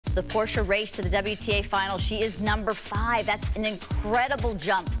the Porsche race to the WTA final. She is number 5. That's an incredible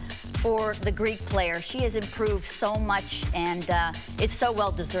jump for the Greek player. She has improved so much, and it's so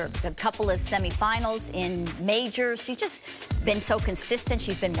well-deserved. A couple of semifinals in majors. She's just been so consistent.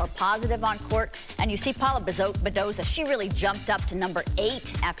 She's been more positive on court. And you see Paula Badoza, she really jumped up to number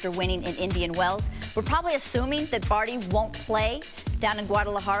 8 after winning in Indian Wells. We're probably assuming that Barty won't play down in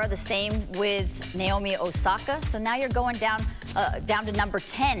Guadalajara. The same with Naomi Osaka. So now you're going down to number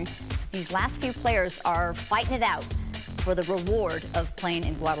 10. These last few players are fighting it out for the reward of playing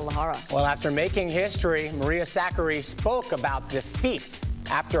in Guadalajara. Well, after making history, Maria Sakkari spoke about the feat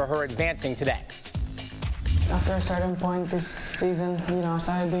after her advancing today. After a certain point this season, I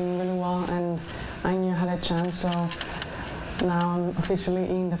started doing really well, and I knew I had a chance. So now I'm officially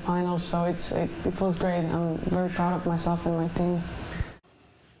in the finals, so it feels great. I'm very proud of myself and my team.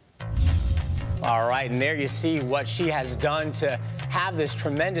 All right, and there you see what she has done to have this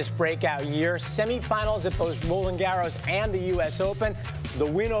tremendous breakout year. Semifinals at both Roland Garros and the U.S. Open. The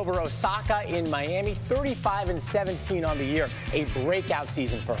win over Osaka in Miami, 35-17 on the year. A breakout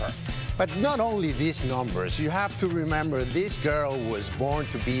season for her. But not only these numbers, you have to remember this girl was born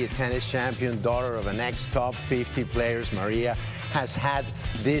to be a tennis champion, daughter of an ex-top 50 players. Maria has had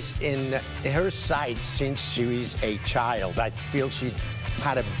this in her sights since she was a child. I feel she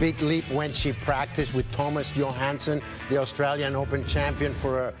had a big leap when she practiced with Thomas Johansson, the Australian Open champion,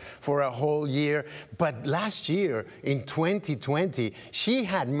 for a whole year. But last year, in 2020, she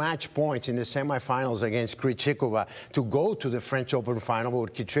had match points in the semifinals against Krejcikova to go to the French Open final, where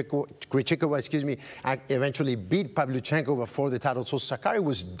Krejcikova, eventually beat Pavlyuchenkova for the title. So Sakkari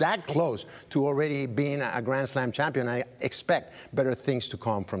was that close to already being a Grand Slam champion. I expect better things to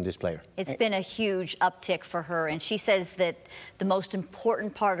come from this player. It's been a huge uptick for her, and she says that the most important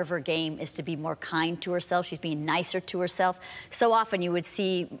part of her game is to be more kind to herself. She's being nicer to herself. So often you would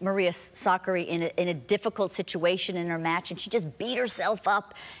see Maria Sakkari in a difficult situation in her match, and she just beat herself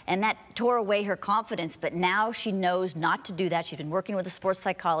up, and that tore away her confidence. But now she knows not to do that. She's been working with a sports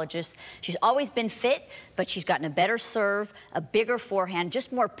psychologist. She's always been fit, but she's gotten a better serve, a bigger forehand,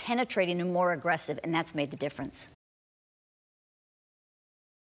 just more penetrating and more aggressive, and that's made the difference.